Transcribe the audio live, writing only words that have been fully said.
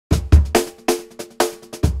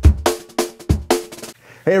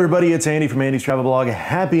Hey everybody, it's Andy from Andy's Travel Blog.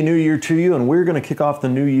 Happy New Year to you, and we're going to kick off the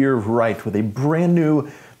new year right with a brand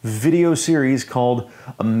new video series called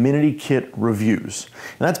Amenity Kit Reviews.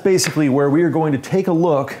 And that's basically where we are going to take a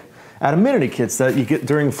look at amenity kits that you get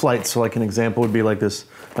during flights. So like an example would be like this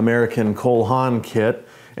American Cole Haan kit,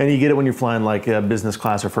 and you get it when you're flying like business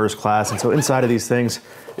class or first class. And so inside of these things,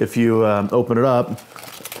 if you open it up,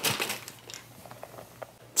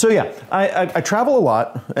 so yeah, I travel a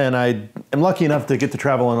lot, and I am lucky enough to get to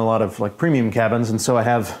travel in a lot of like premium cabins, and so I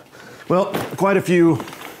have, well, quite a few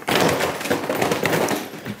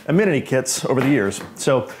amenity kits over the years.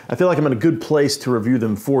 So I feel like I'm in a good place to review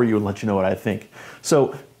them for you and let you know what I think.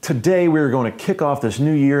 So today we're going to kick off this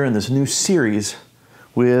new year and this new series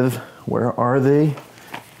with, where are they?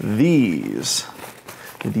 These.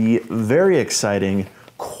 The very exciting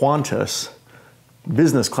Qantas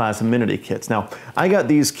business class amenity kits. Now, I got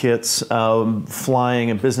these kits flying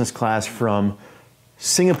in business class from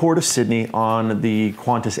Singapore to Sydney on the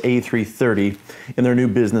Qantas A330 in their new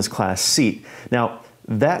business class seat. Now,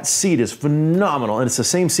 that seat is phenomenal, and it's the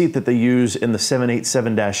same seat that they use in the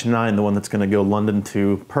 787-9, the one that's going to go London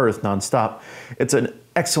to Perth nonstop. It's an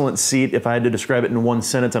excellent seat. If I had to describe it in one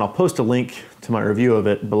sentence, and I'll post a link to my review of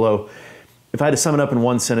it below, if I had to sum it up in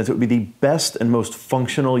one sentence, it would be the best and most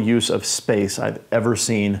functional use of space I've ever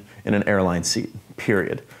seen in an airline seat,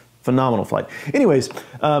 period. Phenomenal flight. Anyways,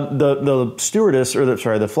 the stewardess, or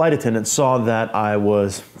the flight attendant saw that I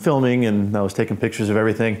was filming and I was taking pictures of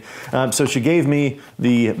everything. So she gave me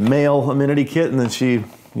the male amenity kit, and then she,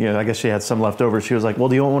 I guess she had some left over. She was like, well,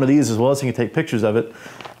 do you want one of these as well so you can take pictures of it?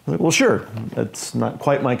 I'm like, well, sure. It's not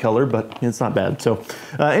quite my color, but it's not bad. So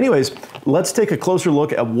anyways, let's take a closer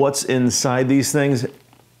look at what's inside these things,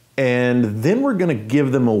 and then we're going to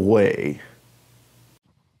give them away.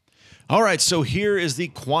 All right, so here is the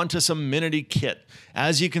Qantas Amenity Kit.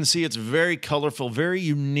 As you can see, it's very colorful, very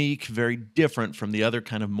unique, very different from the other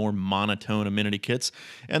kind of more monotone amenity kits.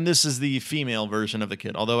 And this is the female version of the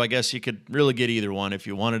kit, although I guess you could really get either one if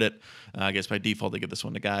you wanted it. I guess by default, they give this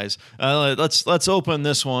one to guys. Let's open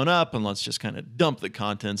this one up, and let's just kind of dump the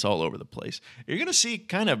contents all over the place. You're going to see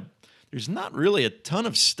there's not really a ton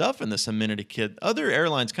of stuff in this amenity kit. Other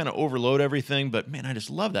airlines kind of overload everything, but man, I just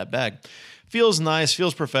love that bag. Feels nice,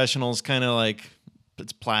 feels professional. It's kind of like,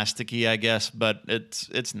 it's plasticky, I guess, but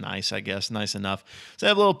it's nice, I guess, nice enough. So I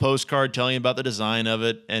have a little postcard telling you about the design of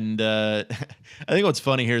it, and I think what's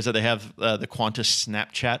funny here is that they have the Qantas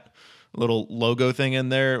Snapchat little logo thing in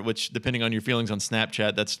there, which depending on your feelings on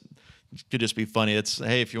Snapchat, could just be funny. It's,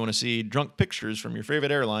 hey, if you want to see drunk pictures from your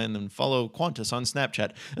favorite airline, then follow Qantas on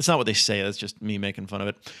Snapchat. That's not what they say. That's just me making fun of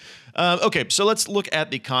it. Okay, so let's look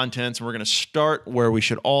at the contents, and we're going to start where we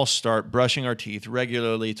should all start, brushing our teeth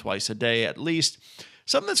regularly, twice a day at least.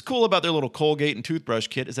 Something that's cool about their little Colgate and toothbrush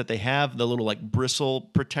kit is that they have the little like bristle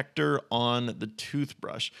protector on the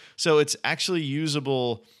toothbrush. So it's actually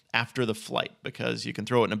usable after the flight because you can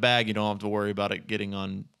throw it in a bag. You don't have to worry about it getting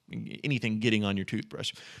on your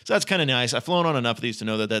toothbrush. So that's kind of nice. I've flown on enough of these to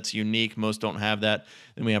know that that's unique. Most don't have that.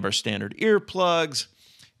 Then we have our standard earplugs,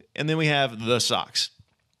 and then we have the socks.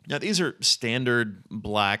 Now these are standard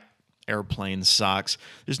black airplane socks.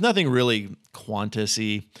 There's nothing really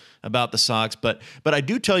Qantas-y about the socks, but I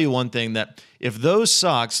do tell you one thing, that if those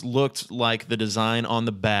socks looked like the design on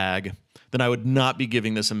the bag, then I would not be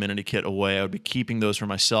giving this amenity kit away. I would be keeping those for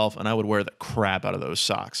myself, and I would wear the crap out of those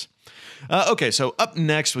socks. Okay, so up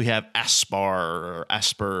next we have Asper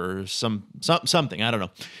or something, I don't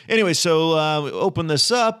know. Anyway, so we open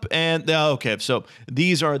this up, and okay, so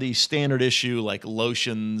these are the standard issue like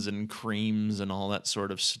lotions and creams and all that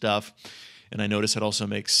sort of stuff. And I notice it also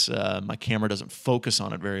makes my camera doesn't focus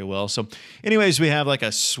on it very well. So anyways, we have like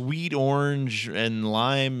a sweet orange and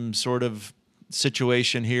lime sort of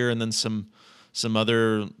situation here, and then some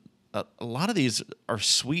other, a lot of these are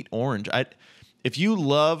sweet orange. If you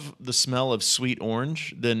love the smell of sweet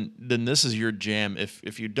orange, then this is your jam.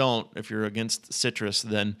 If you don't, if you're against citrus,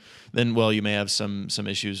 then well, you may have some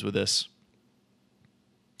issues with this.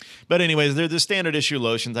 But anyways, they're the standard issue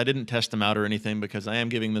lotions. I didn't test them out or anything because I am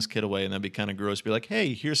giving this kit away, and that'd be kind of gross to be like,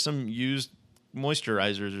 hey, here's some used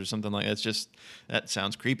moisturizers or something like that. It's just, that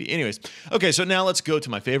sounds creepy. Anyways, okay, so now let's go to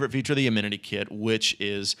my favorite feature of the amenity kit, which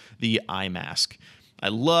is the eye mask. I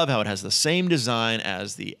love how it has the same design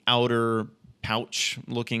as the outer pouch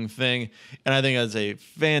looking thing, and I think that's a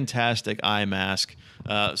fantastic eye mask.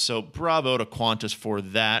 So bravo to Qantas for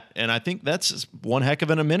that, and I think that's one heck of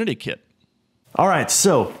an amenity kit. All right,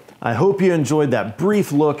 so I hope you enjoyed that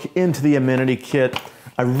brief look into the amenity kit.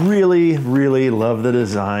 I really, really love the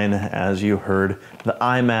design, as you heard. The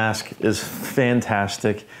eye mask is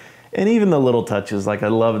fantastic. And even the little touches, like I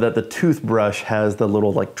love that the toothbrush has the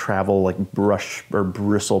little like travel like brush or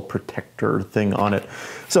bristle protector thing on it.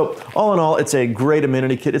 So all in all, it's a great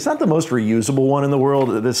amenity kit. It's not the most reusable one in the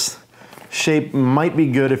world. This shape might be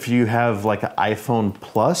good if you have like an iPhone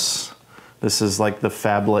Plus. This is like the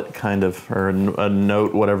phablet kind of, or a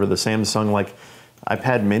Note, whatever, the Samsung like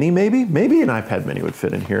iPad mini maybe? Maybe an iPad mini would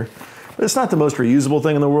fit in here. But it's not the most reusable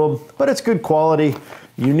thing in the world, but it's good quality,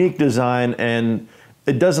 unique design, and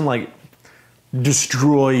it doesn't like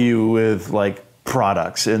destroy you with like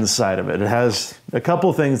products inside of it. It has a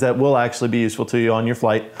couple things that will actually be useful to you on your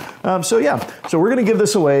flight. So we're gonna give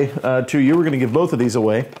this away to you. We're gonna give both of these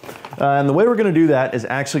away. And the way we're gonna do that is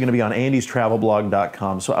actually gonna be on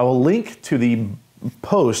andystravelblog.com. So I will link to the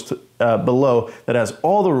post below that has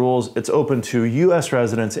all the rules. It's open to US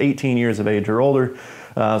residents 18 years of age or older.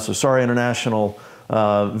 So sorry, international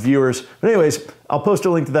viewers. But anyways, I'll post a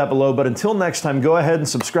link to that below. But until next time, go ahead and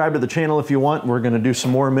subscribe to the channel if you want. We're going to do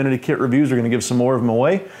some more amenity kit reviews. We're going to give some more of them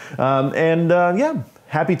away. Yeah,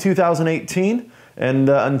 happy 2018. And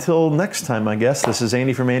until next time, I guess, this is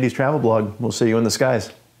Andy from Andy's Travel Blog. We'll see you in the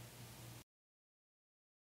skies.